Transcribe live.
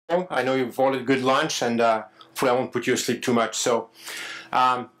I know you've ordered a good lunch, and hopefully I won't put you asleep too much. So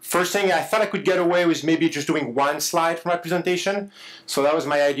first thing, I thought I could get away with maybe just doing one slide for my presentation. So that was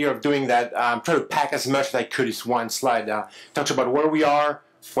my idea of doing that. Try to pack as much as I could in one slide. Talks about where we are,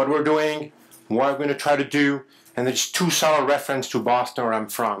 what we're doing, what I'm going to try to do, and there's two solid reference to Boston, where I'm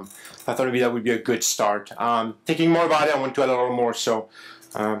from. I thought that would be a good start. Thinking more about it, I want to add a little more, so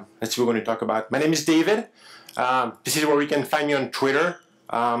let's see what we're going to talk about. My name is David. This is where you can find me on Twitter.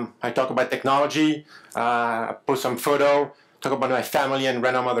 I talk about technology, post some photo, talk about my family, and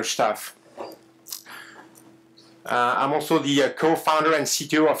random other stuff. I'm also the co-founder and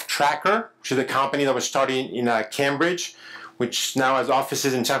CTO of Tracker, which is a company that was started in Cambridge, which now has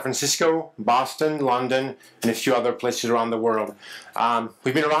offices in San Francisco, Boston, London, and a few other places around the world.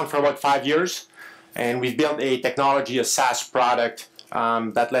 We've been around for about 5 years, and we've built a technology, a SaaS product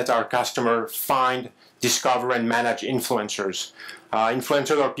that lets our customer find, discover, and manage influencers.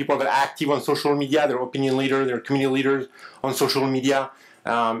 Influencers are people that are active on social media, they're opinion leaders, they're community leaders on social media,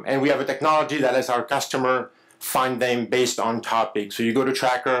 and we have a technology that lets our customer find them based on topic. So you go to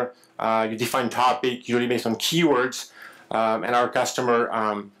Tracker, you define topic, usually based on keywords, and our customer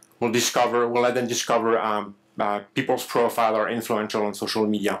will let them discover people's profile or influential on social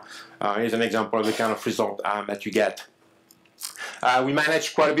media. Here's an example of the kind of result that you get. We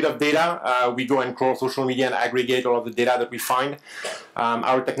manage quite a bit of data. We go and crawl social media and aggregate all of the data that we find.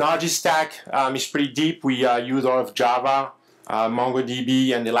 Our technology stack is pretty deep. We use a lot of Java,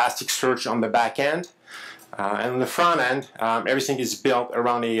 MongoDB, and Elasticsearch on the back end. And on the front end, everything is built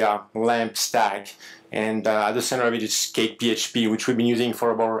around a LAMP stack. And at the center of it is CakePHP, which we've been using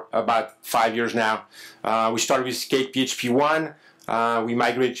for about 5 years now. We started with CakePHP 1. We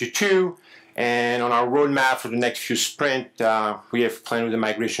migrated to 2. And on our roadmap for the next few sprints, we have planned with the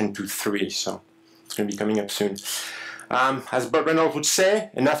migration to 3. So it's going to be coming up soon. As Burt Reynolds would say,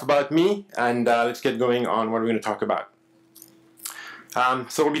 enough about me, and let's get going on what we're going to talk about.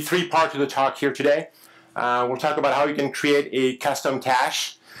 So there'll be 3 parts to the talk here today. We'll talk about how you can create a custom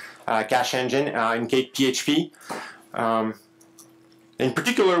cache engine in CakePHP. In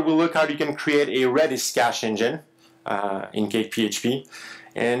particular, we'll look how you can create a Redis cache engine in CakePHP.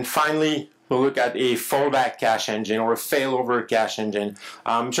 And finally, we'll look at a FallBack cache engine or a failover cache engine.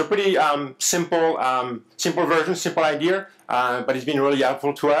 So pretty simple version, simple idea, but it's been really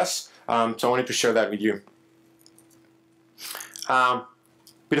helpful to us. So I wanted to share that with you.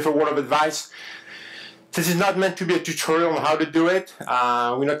 Bit of a word of advice. This is not meant to be a tutorial on how to do it.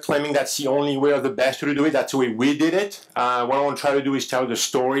 We're not claiming that's the only way or the best way to do it. That's the way we did it. What I want to try to do is tell the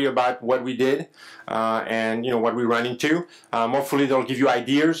story about what we did and what we run into. Hopefully they'll give you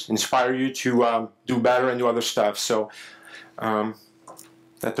ideas, inspire you to do better and do other stuff. So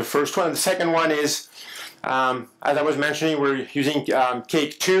that's the first one. The second one is, as I was mentioning, we're using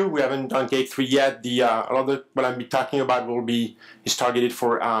Cake 2. We haven't done Cake 3 yet. A lot of what I'll be talking about is targeted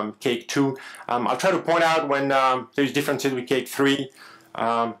for Cake 2. I'll try to point out when there's differences with Cake 3,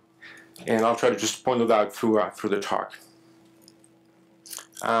 and I'll try to just point those out through the talk.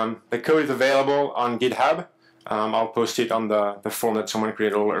 The code is available on GitHub. I'll post it on the form that someone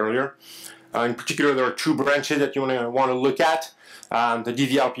created a little earlier. In particular, there are 2 branches that you want to look at. The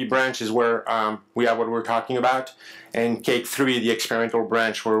DVLP branch is where we have what we're talking about, and Cake 3, the experimental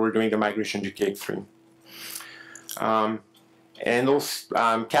branch, where we're doing the migration to Cake 3. And those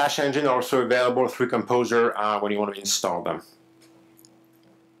cache engines are also available through Composer when you want to install them.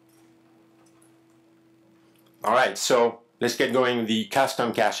 All right, so let's get going with the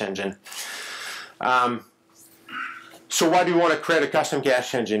custom cache engine. So why do we want to create a custom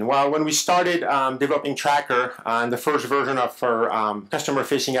cache engine? Well, when we started developing Tracker and the first version of our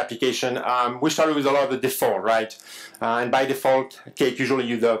customer-facing application, we started with a lot of the default, right? And by default, Cake usually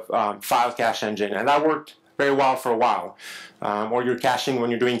uses a file cache engine, and that worked very well for a while. Or your caching,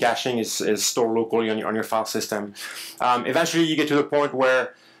 when you're doing caching, is stored locally on your file system. Eventually, you get to the point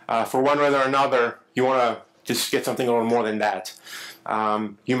where, for one reason or another, you want to just get something a little more than that.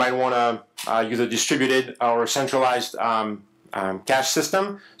 You might want to use a distributed or centralized cache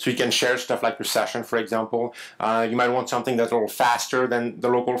system, so you can share stuff like your session, for example. You might want something that's a little faster than the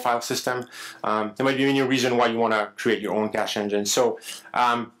local file system. There might be any reason why you want to create your own cache engine. So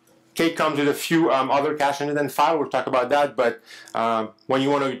Cake comes with a few other cache engines than file. We'll talk about that, but when you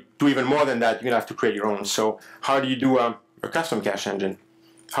want to do even more than that, you're going to have to create your own. So how do you do a custom cache engine?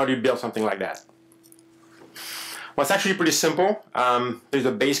 How do you build something like that? Well, it's actually pretty simple. There's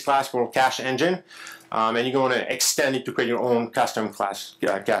a base class called cache engine, and you're going to extend it to create your own custom class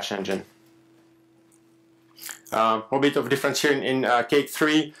cache engine. A little bit of difference here in Cake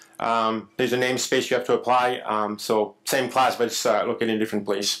 3. There's a namespace you have to apply. So same class, but it's located in a different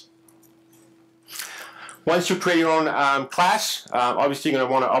place. Once you create your own class, obviously you're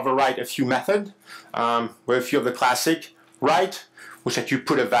going to want to overwrite a few methods. Where a few of the classic: write, which lets you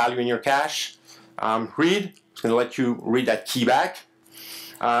put a value in your cache; read, it's going to let you read that key back;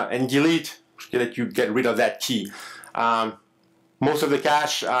 and delete, which will let you get rid of that key. Most of the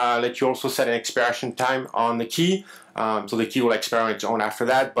cache let you also set an expiration time on the key, so the key will expire on its own after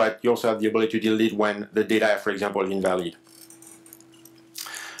that, but you also have the ability to delete when the data, for example, is invalid.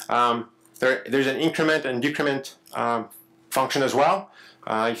 There's an increment and decrement function as well.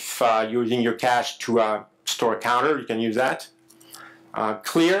 If you're using your cache to store a counter, you can use that.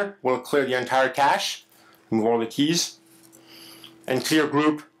 Clear will clear the entire cache, remove all the keys. And clear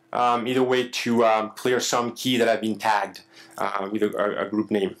group, either way to clear some key that have been tagged with a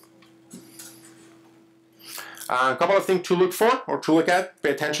group name. A couple of things to look for or to look at,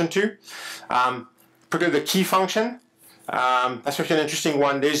 pay attention to. Particularly the key function. That's actually an interesting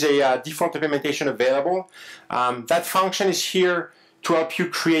one. There's a default implementation available. That function is here to help you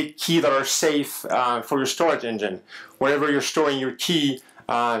create keys that are safe for your storage engine. Wherever you're storing your key, you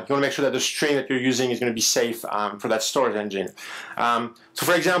want to make sure that the string that you're using is going to be safe for that storage engine. So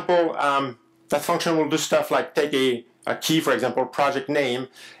for example, that function will do stuff like take a key, for example, project name,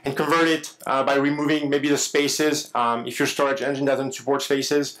 and convert it by removing maybe the spaces. If your storage engine doesn't support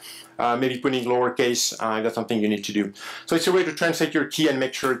spaces, maybe putting lowercase, if that's something you need to do. So it's a way to translate your key and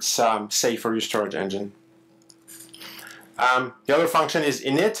make sure it's safe for your storage engine. The other function is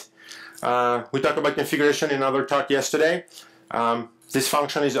init. We talked about configuration in another talk yesterday. This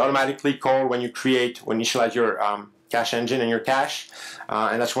function is automatically called when you initialize your cache engine and your cache,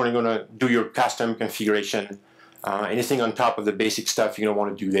 and that's when you're going to do your custom configuration. Anything on top of the basic stuff you're going to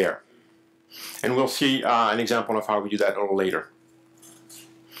want to do there. And we'll see an example of how we do that a little later.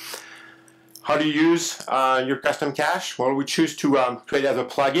 How do you use your custom cache? Well, we choose to create it as a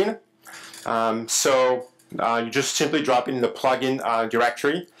plugin. You just simply drop it in the plugin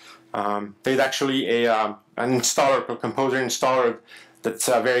directory. There's actually an installer, a composer installer, that's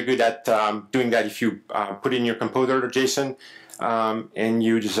very good at doing that. If you put in your composer JSON and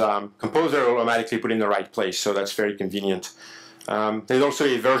use composer, it will automatically put in the right place. So that's very convenient. There's also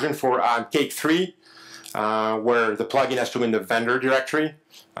a version for Cake 3 where the plugin has to go in the vendor directory,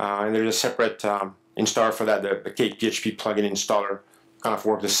 and there's a separate installer for that. The CakePHP plugin installer kind of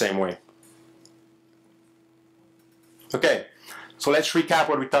works the same way. Okay, so let's recap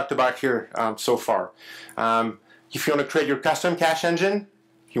what we talked about here so far. If you want to create your custom cache engine,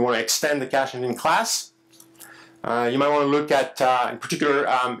 if you want to extend the cache engine class, you might want to look at, in particular,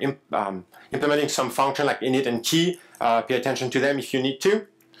 implementing some function like init and key. Pay attention to them if you need to.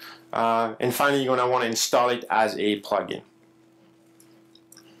 And finally, you're going to want to install it as a plugin.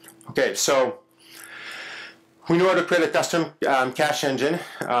 Okay, so we know how to create a custom cache engine,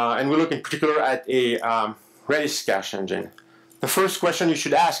 and we look in particular at a Redis cache engine. The first question you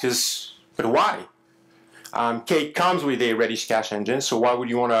should ask is, but why? Cake comes with a Redis cache engine, so why would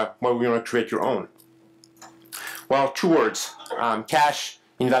you want to create your own? Well, two words: cache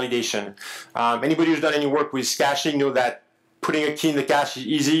invalidation. Anybody who's done any work with caching know that putting a key in the cache is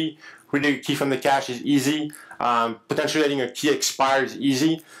easy, reading a key from the cache is easy, potentially letting a key expire is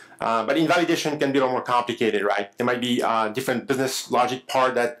easy, but invalidation can be a little more complicated, right? There might be different business logic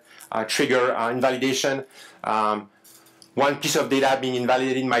part that trigger invalidation. One piece of data being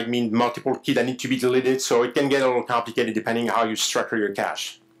invalidated might mean multiple keys that need to be deleted, so it can get a little complicated depending on how you structure your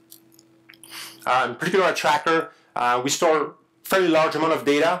cache. In particular, at Tracker, we store fairly large amount of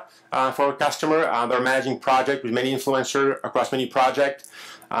data for our customer. They're managing projects with many influencers across many projects.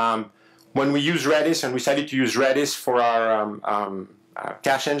 When we use Redis, and we decided to use Redis for our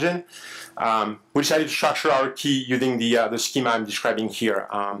cache engine, we decided to structure our key using the schema I'm describing here.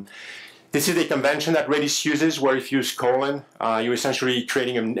 This is a convention that Redis uses, where if you use colon, you're essentially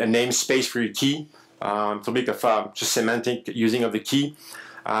creating a namespace for your key. It's a bit of just semantic using of the key,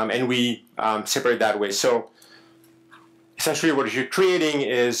 and we separate that way. So essentially what you're creating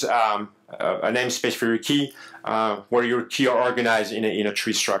is a namespace for your key, where your key are organized in a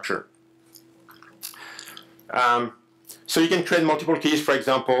tree structure. So you can create multiple keys. For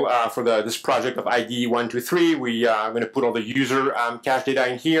example, for this project of ID 123, we are going to put all the user cache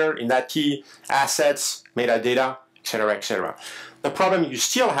data in here, in that key, assets, metadata, etc., etc. The problem you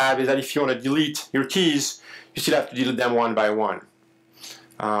still have is that if you want to delete your keys, you still have to delete them one by one.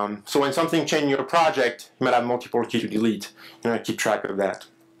 So when something changes in your project, you might have multiple keys to delete. You want to keep track of that.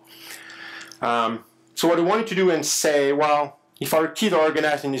 So what we wanted to do and say, well, if our keys are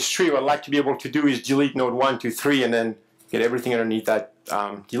organized in this tree, what I'd like to be able to do is delete node 1, 2, 3, and then get everything underneath that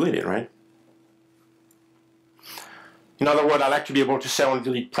deleted, right? In other words, I like to be able to say I want to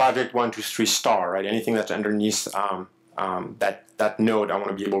delete project 1, 2, 3 star, right? Anything that's underneath that node, I want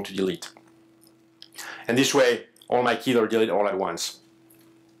to be able to delete. And this way, all my keys are deleted all at once.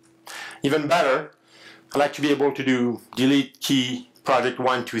 Even better, I like to be able to do delete key project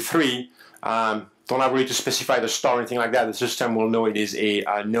 1, 2, 3. Don't have really to specify the star or anything like that. The system will know it is a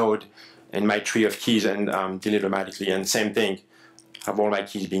node in my tree of keys and delete automatically. And same thing, have all my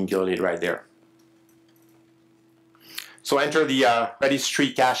keys being deleted right there. So enter the Redis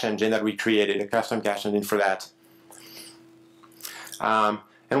tree cache engine that we created, a custom cache engine for that.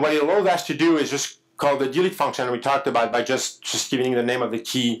 And what it allows us to do is just call the delete function we talked about by just giving the name of the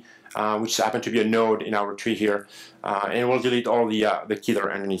key, which happens to be a node in our tree here, and we'll delete all the keys that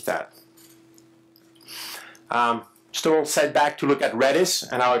are underneath that. Just a little setback to look at Redis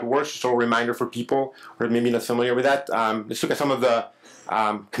and how it works, just a little reminder for people who are maybe not familiar with that. Let's look at some of the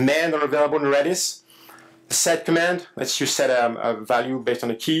commands that are available in Redis. The set command lets you set a value based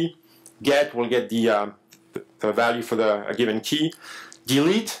on a key. Get will get the value for a given key.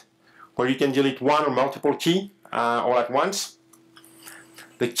 Delete, where you can delete one or multiple keys all at once.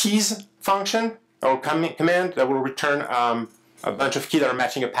 The keys function or command that will return a bunch of keys that are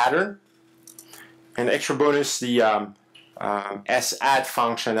matching a pattern. And extra bonus, the sadd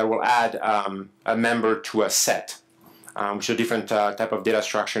function that will add a member to a set, which is a different type of data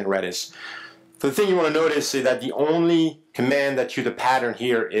structure in Redis. So the thing you want to notice is that the only command that uses a pattern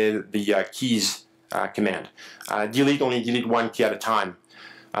here is the keys command. Delete only delete one key at a time,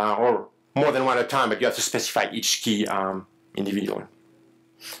 or more than one at a time, but you have to specify each key individually.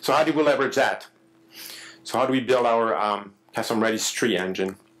 So how do we leverage that? So how do we build our custom Redis tree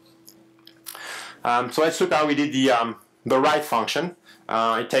engine? So let's look how we did the write function.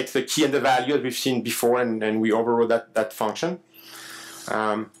 It takes the key and the value as we've seen before, and we overrode that function.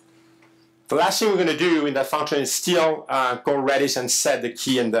 The last thing we're going to do in that function is still call Redis and set the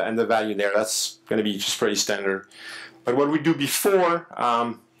key and the value there. That's going to be just pretty standard. But what we do before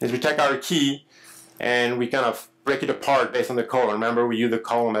is we take our key and we kind of break it apart based on the column. Remember, we use the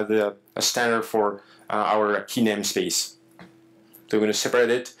column as a standard for our key namespace. So we're going to separate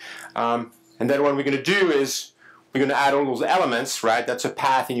it. And then what we're going to do is we're going to add all those elements, right? That's a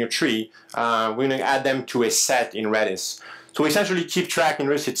path in your tree. We're going to add them to a set in Redis. So we essentially keep track in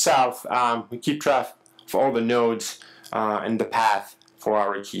Redis itself. We keep track of all the nodes and the path for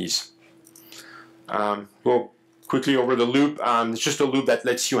our keys. Go quickly over the loop. It's just a loop that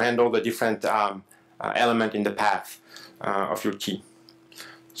lets you handle the different element in the path of your key.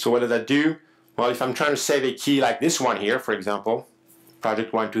 So what does that do? Well, if I'm trying to save a key like this one here, for example,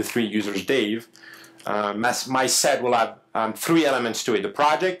 project 1, 2, 3 users Dave, my set will have 3 elements to it. The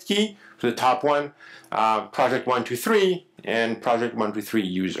project key, so the top one, project 1, 2, 3, and project 1, 2, 3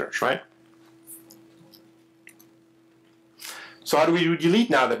 users, right? So how do we do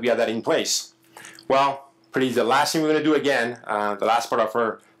delete now that we have that in place? Well, pretty easy. The last thing we're going to do again, the last part of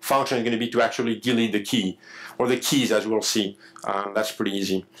our function is going to be to actually delete the key, or the keys as we'll see. That's pretty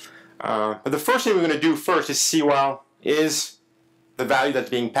easy. But the first thing we're going to do first is see, well, is the value that's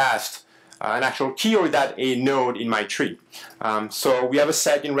being passed an actual key, or is that a node in my tree? So we have a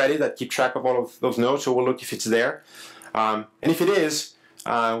set in Redis that keeps track of all of those nodes, so we'll look if it's there. And if it is,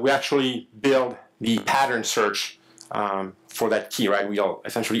 we actually build the pattern search for that key, right? We'll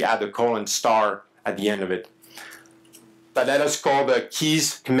essentially add the colon star at the end of it. But let us call the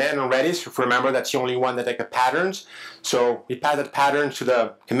keys command on Redis. If you remember, that's the only one that takes patterns. So we pass that pattern to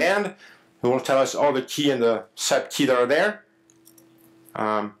the command. It will tell us all the key and the sub key that are there.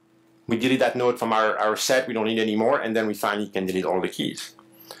 We delete that node from our set. We don't need any more, and then we finally can delete all the keys.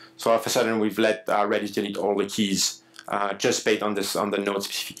 So all of a sudden, we've let Redis delete all the keys just based on the node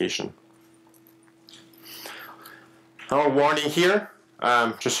specification. A warning here,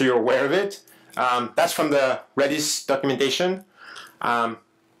 just so you're aware of it. That's from the Redis documentation.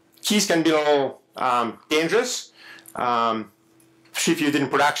 Keys can be a little dangerous, especially if you did in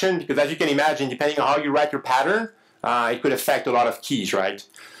production, because as you can imagine, depending on how you write your pattern, it could affect a lot of keys, right?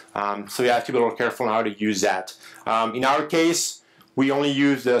 So you have to be a little careful on how to use that. In our case, we only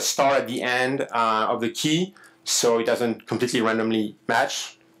use the star at the end of the key, so it doesn't completely randomly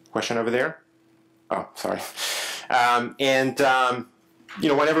match. Question over there? Oh, sorry. You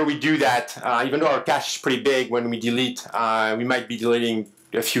know, whenever we do that, even though our cache is pretty big, when we delete, we might be deleting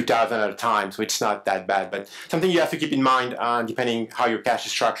a few thousand at a time, so it's not that bad. But something you have to keep in mind, depending how your cache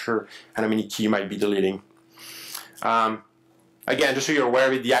is structured and how many keys you might be deleting. Again, just so you're aware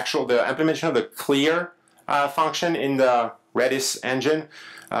of it, the implementation of the clear function in the Redis engine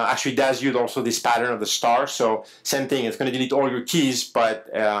actually does use also this pattern of the star. So same thing, it's going to delete all your keys, but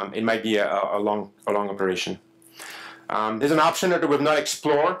it might be a long operation. There's an option that we've not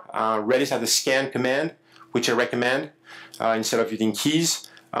explored. Redis has a scan command, which I recommend instead of using keys.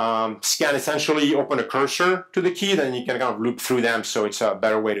 Scan essentially open a cursor to the key, then you can kind of loop through them, so it's a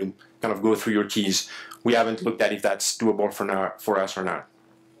better way to kind of go through your keys. We haven't looked at if that's doable for us or not.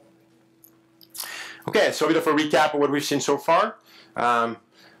 Okay, so a bit of a recap of what we've seen so far.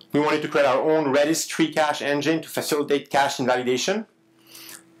 We wanted to create our own Redis tree cache engine to facilitate cache invalidation.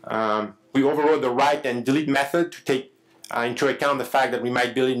 We overrode the write and delete method to take into account the fact that we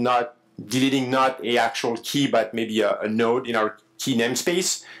might be deleting not a actual key, but maybe a node in our key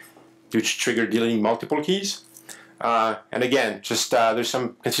namespace, which trigger deleting multiple keys. And again, just there's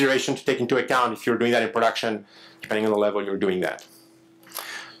some consideration to take into account if you're doing that in production, depending on the level you're doing that.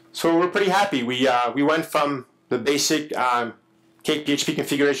 So we're pretty happy. We went from the basic CakePHP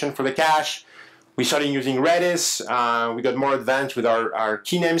configuration for the cache. We started using Redis. We got more advanced with our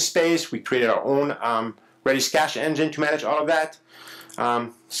key namespace. We created our own Redis cache engine to manage all of that.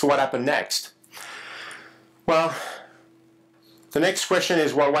 So what happened next? Well, the next question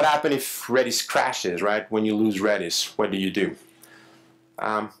is, well, what happens if Redis crashes, right? When you lose Redis, what do you do?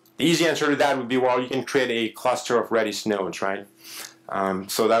 The easy answer to that would be, well, you can create a cluster of Redis nodes, right?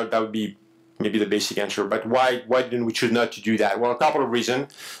 So that would be maybe the basic answer. But why didn't we choose not to do that? Well, a couple of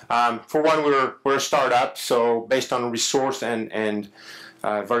reasons. For one, we're a startup, so based on resource and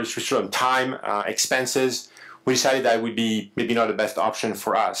very restricted on time, expenses, we decided that would be maybe not the best option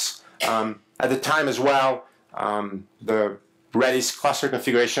for us. At the time as well, the Redis cluster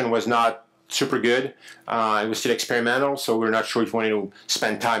configuration was not super good. It was still experimental, so we're not sure if we wanted to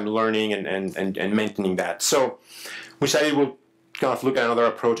spend time learning and maintaining that. So we decided we'll kind of look at another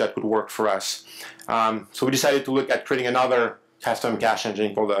approach that could work for us. So we decided to look at creating another custom cache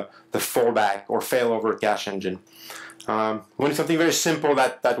engine called the FallBack or failover cache engine. We wanted something very simple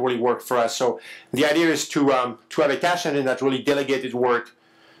that really worked for us. So the idea is to have a cache engine that really delegated work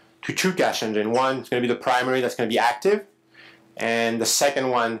to two cache engines. One is going to be the primary that's going to be active, and the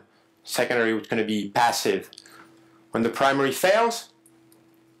secondary, which is going to be passive. When the primary fails,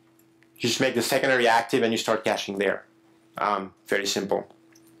 you just make the secondary active and you start caching there. Very simple.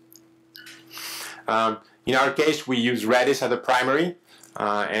 In our case, we use Redis as a primary,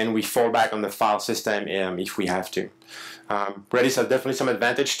 and we fall back on the file system if we have to. Redis has definitely some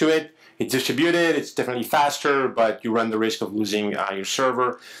advantage to it. It's distributed, it's definitely faster, but you run the risk of losing your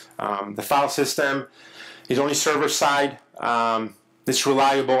server. The file system is only server side. It's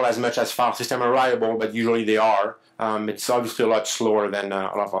reliable as much as file system are reliable, but usually they are. It's obviously a lot slower than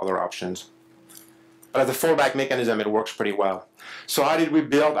a lot of other options. But as a fallback mechanism, it works pretty well. So how did we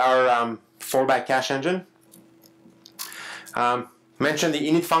build our fallback cache engine? Mentioned the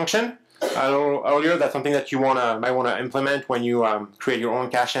init function a little earlier. That's something that you might want to implement when you create your own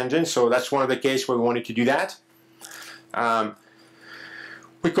cache engine. So that's one of the cases where we wanted to do that.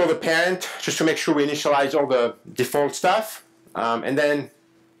 We call the parent just to make sure we initialize all the default stuff. And then,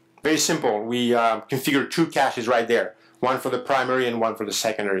 very simple, we configure two caches right there. One for the primary and one for the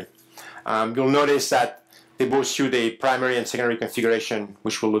secondary. You'll notice that they both use the primary and secondary configuration,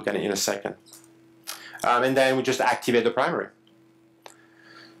 which we'll look at in a second. And then we just activate the primary.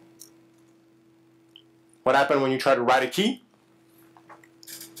 What happens when you try to write a key?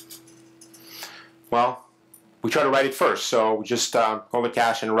 Well, we try to write it first. So we just call the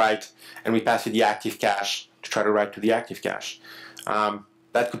cache and write, and we pass it the active cache to try to write to the active cache.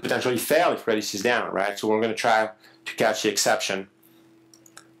 That could potentially fail if Redis is down, right? So we're going to try to catch the exception.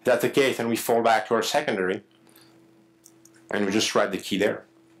 If that's the case, then we fall back to our secondary, and we just write the key there.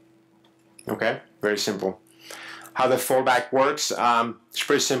 Okay, very simple. How the fallback works, it's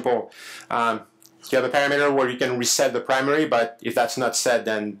pretty simple. You have a parameter where you can reset the primary, but if that's not set,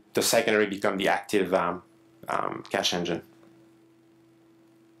 then the secondary becomes the active cache engine.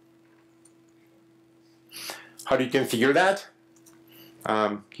 How do you configure that?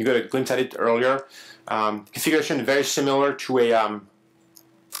 You got a glimpse at it earlier. Configuration is very similar to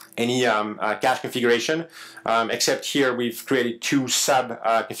any cache configuration, except here we've created two sub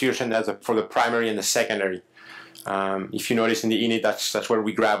configurations for the primary and the secondary. If you notice in the init, that's where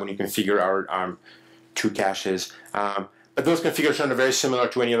we grab when you configure our two caches. But those configurations are very similar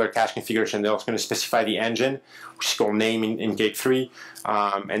to any other cache configuration. They're also going to specify the engine, which is called name in Cake 3,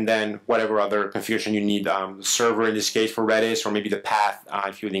 and then whatever other configuration you need, the server in this case for Redis, or maybe the path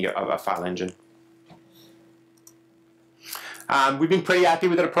if you're using a file engine. We've been pretty happy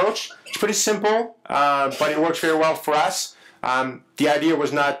with that approach. It's pretty simple, but it works very well for us. The idea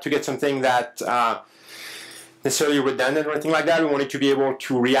was not to get something that necessarily redundant or anything like that. We want it to be able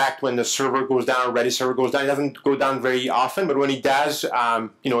to react when the server goes down, Redis server goes down. It doesn't go down very often, but when it does,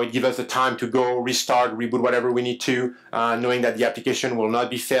 it gives us the time to go restart, reboot whatever we need to, knowing that the application will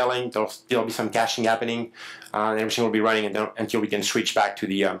not be failing. There'll be some caching happening, and everything will be running until we can switch back to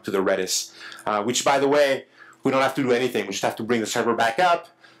the Redis. Which, by the way, we don't have to do anything. We just have to bring the server back up,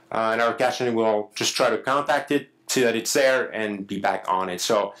 and our caching will just try to contact it, see that it's there, and be back on it.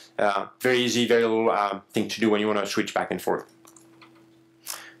 So very easy, very little thing to do when you want to switch back and forth.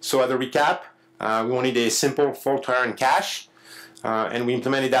 So as a recap, we wanted a simple fault-tolerant cache, and we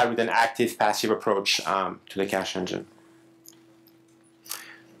implemented that with an active-passive approach to the cache engine.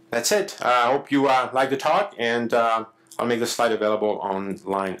 That's it. I hope you like the talk, and I'll make the slide available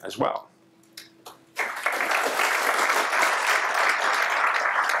online as well.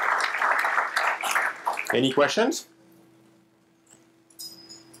 Any questions?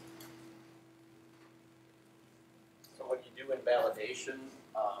 So when you do invalidation,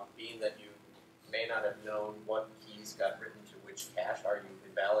 being that you may not have known what keys got written to which cache, are you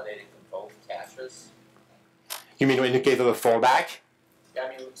invalidating from both caches? You mean in the case of a fallback? Yeah,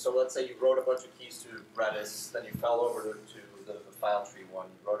 I mean, so let's say you wrote a bunch of keys to Redis, then you fell over to the file tree one,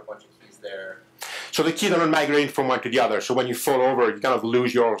 you wrote a bunch of keys there. So the keys are not migrating from one to the other. So when you fall over, you kind of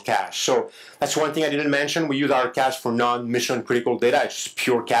lose your cache. So that's one thing I didn't mention. We use our cache for non-mission critical data. It's just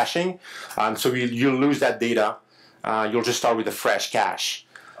pure caching. So you'll lose that data. You'll just start with a fresh cache.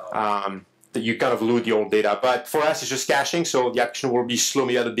 You kind of lose the old data. But for us, it's just caching. So the action will be slow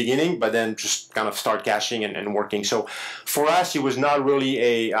maybe at the beginning, but then just kind of start caching and working. So for us, it was not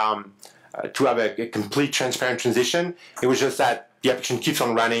really to have a complete transparent transition. It was just that the application keeps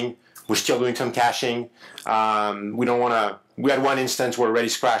on running. We're still doing some caching. We don't want to. We had one instance where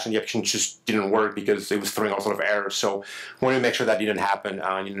Redis crashed and the application just didn't work because it was throwing all sort of errors. So we wanted to make sure that didn't happen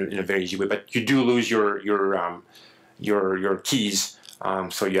in a very easy way. But you do lose your keys,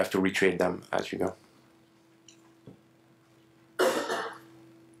 so you have to recreate them as you go.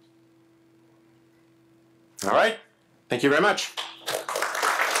 All right. Thank you very much.